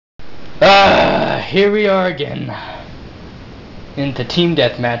Here we are again. Into team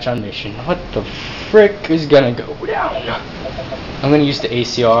deathmatch on mission. What the frick is gonna go down? I'm gonna use the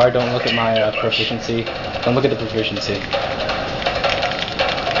ACR. Don't look at my proficiency. Don't look at the proficiency.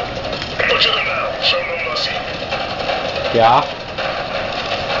 Yeah.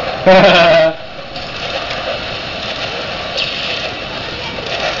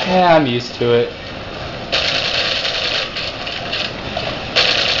 Yeah, I'm used to it.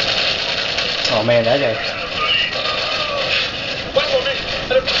 Oh man, that guy.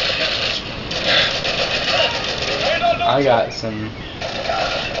 I got some.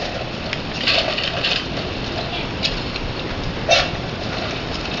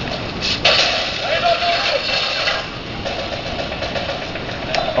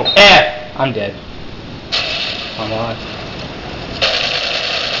 Oh, I'm dead. Come on.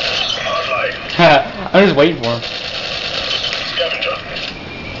 I'm just waiting for him.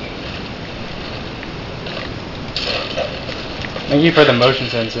 Thank you for the motion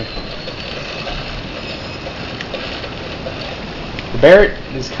sensor. The Barrett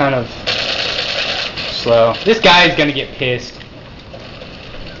is kind of slow. This guy is gonna get pissed.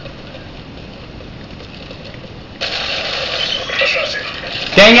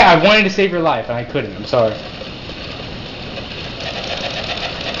 Dang it, I wanted to save your life and I couldn't. I'm sorry.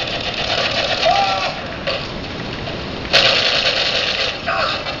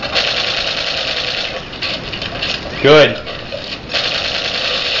 Good.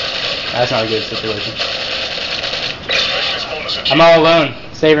 That's not a good situation. I'm all alone.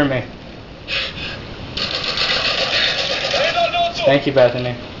 Savor me. Thank you,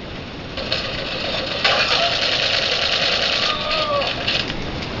 Bethany.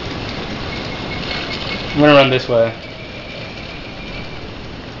 I'm gonna run this way.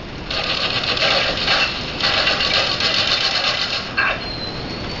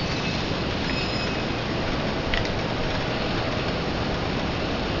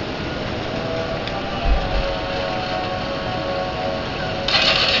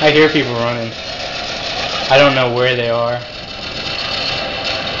 I hear people running. I don't know where they are.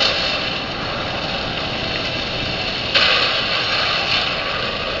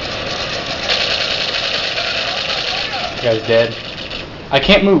 This guy's dead. I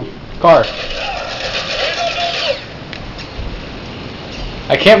can't move. Car.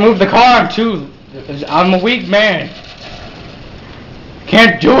 I can't move the car. I'm a weak man.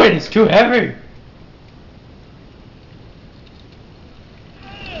 Can't do it. It's too heavy.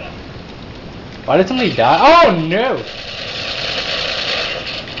 Why did somebody die? Oh no!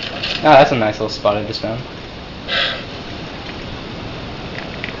 Oh, that's a nice little spot I just found.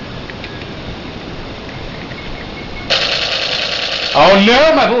 Oh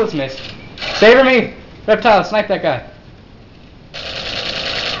no! My bullets missed. Savor me! Reptile, snipe that guy.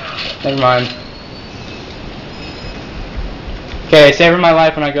 Never mind. Okay, savor my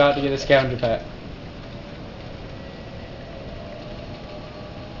life when I go out to get a scavenger pack.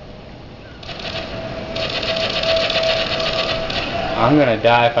 I'm gonna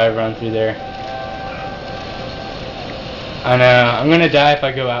die if I run through there. I know, I'm gonna die if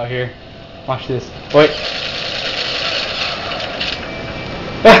I go out here. Watch this. Wait.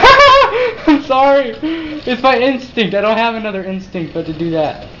 I'm sorry. It's my instinct. I don't have another instinct but to do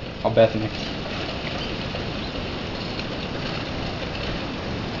that. Oh, Bethany.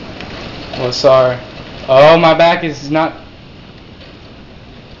 Oh, sorry. Oh, my back is not...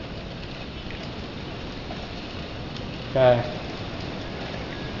 Okay.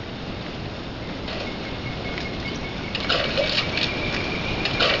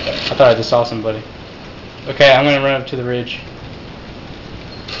 I thought I just saw somebody. Okay, I'm gonna run up to the ridge.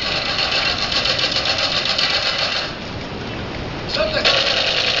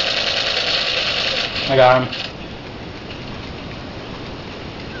 I got him.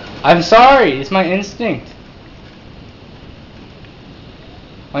 I'm sorry, it's my instinct.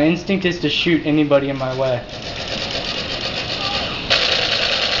 My instinct is to shoot anybody in my way.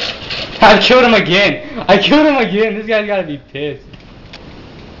 I killed him again! I killed him again! This guy's gotta be pissed.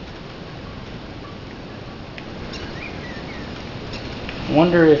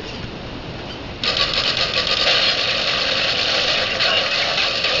 Wonder if...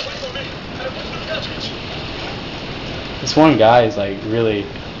 This one guy is like really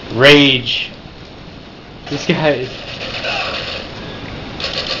rage. This guy is...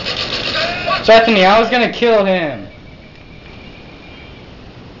 Bethany, I was gonna kill him.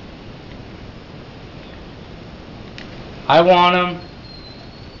 I want him.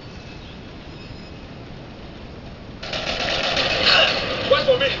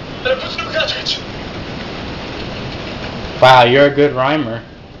 Wow, you're a good rhymer.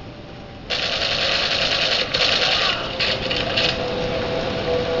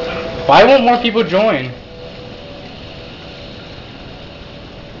 Why won't more people join?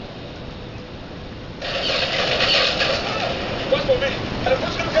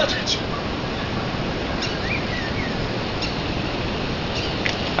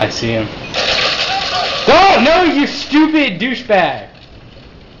 I see him. Oh no, you stupid douchebag!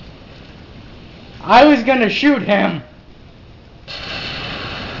 I was gonna shoot him.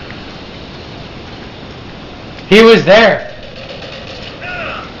 He was there.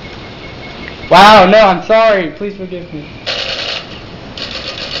 Wow, no, I'm sorry. Please forgive me.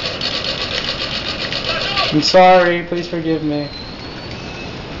 I'm sorry. Please forgive me.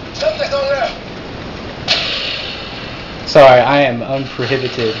 Sorry, I am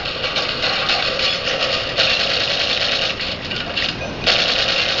unprohibited.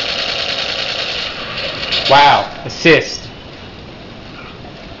 Wow, assist.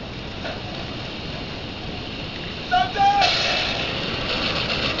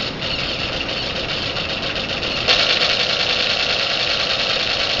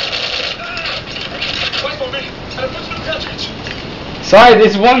 Sorry,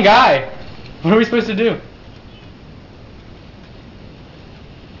 there's one guy. What are we supposed to do?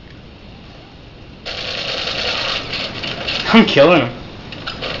 I'm killing him.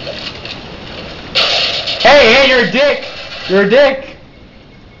 Hey, you're a dick! You're a dick!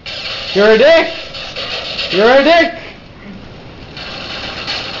 You're a dick! You're a dick!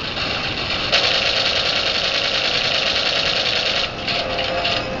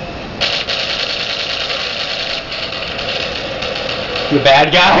 The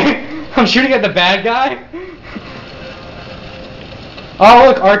bad guy? I'm shooting at the bad guy? Oh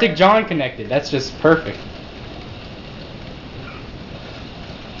look, Arctic John connected. That's just perfect.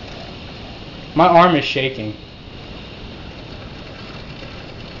 My arm is shaking.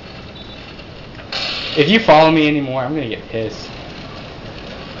 If you follow me anymore, I'm gonna get pissed.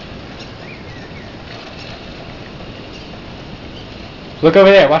 Look over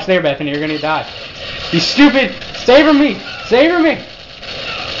there. Watch there, Bethany. You're gonna die. You stupid! Savor me! Savor me!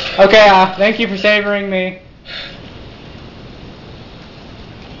 Okay, thank you for savoring me.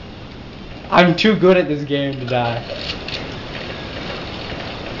 I'm too good at this game to die.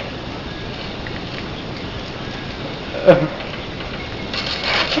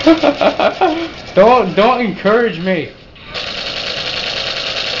 Don't encourage me.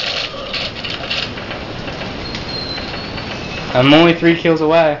 I'm only 3 kills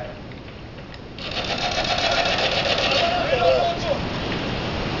away.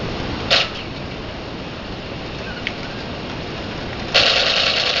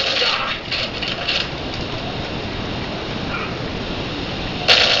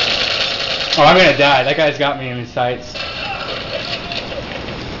 Oh, I'm gonna die. That guy's got me in his sights.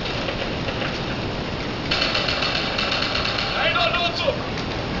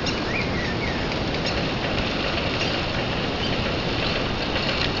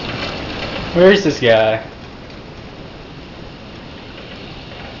 Where is this guy?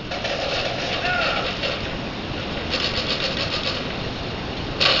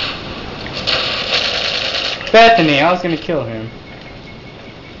 Bethany, I was gonna kill him.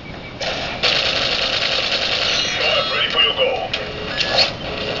 Ready for your goal.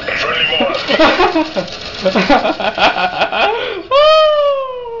 Friendly Moab.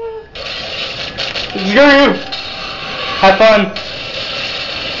 Screw you! Have fun!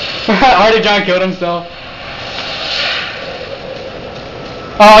 Arctic John killed himself.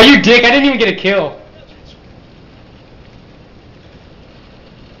 Oh, you dick! I didn't even get a kill.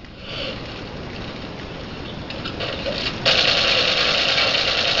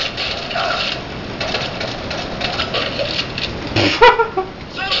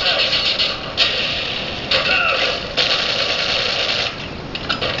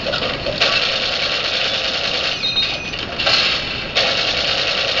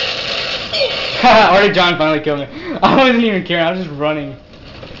 Arctic John finally killed me. I wasn't even caring. I was just running.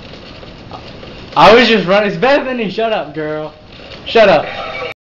 I was just running. It's better than you. Shut up, girl. Shut up.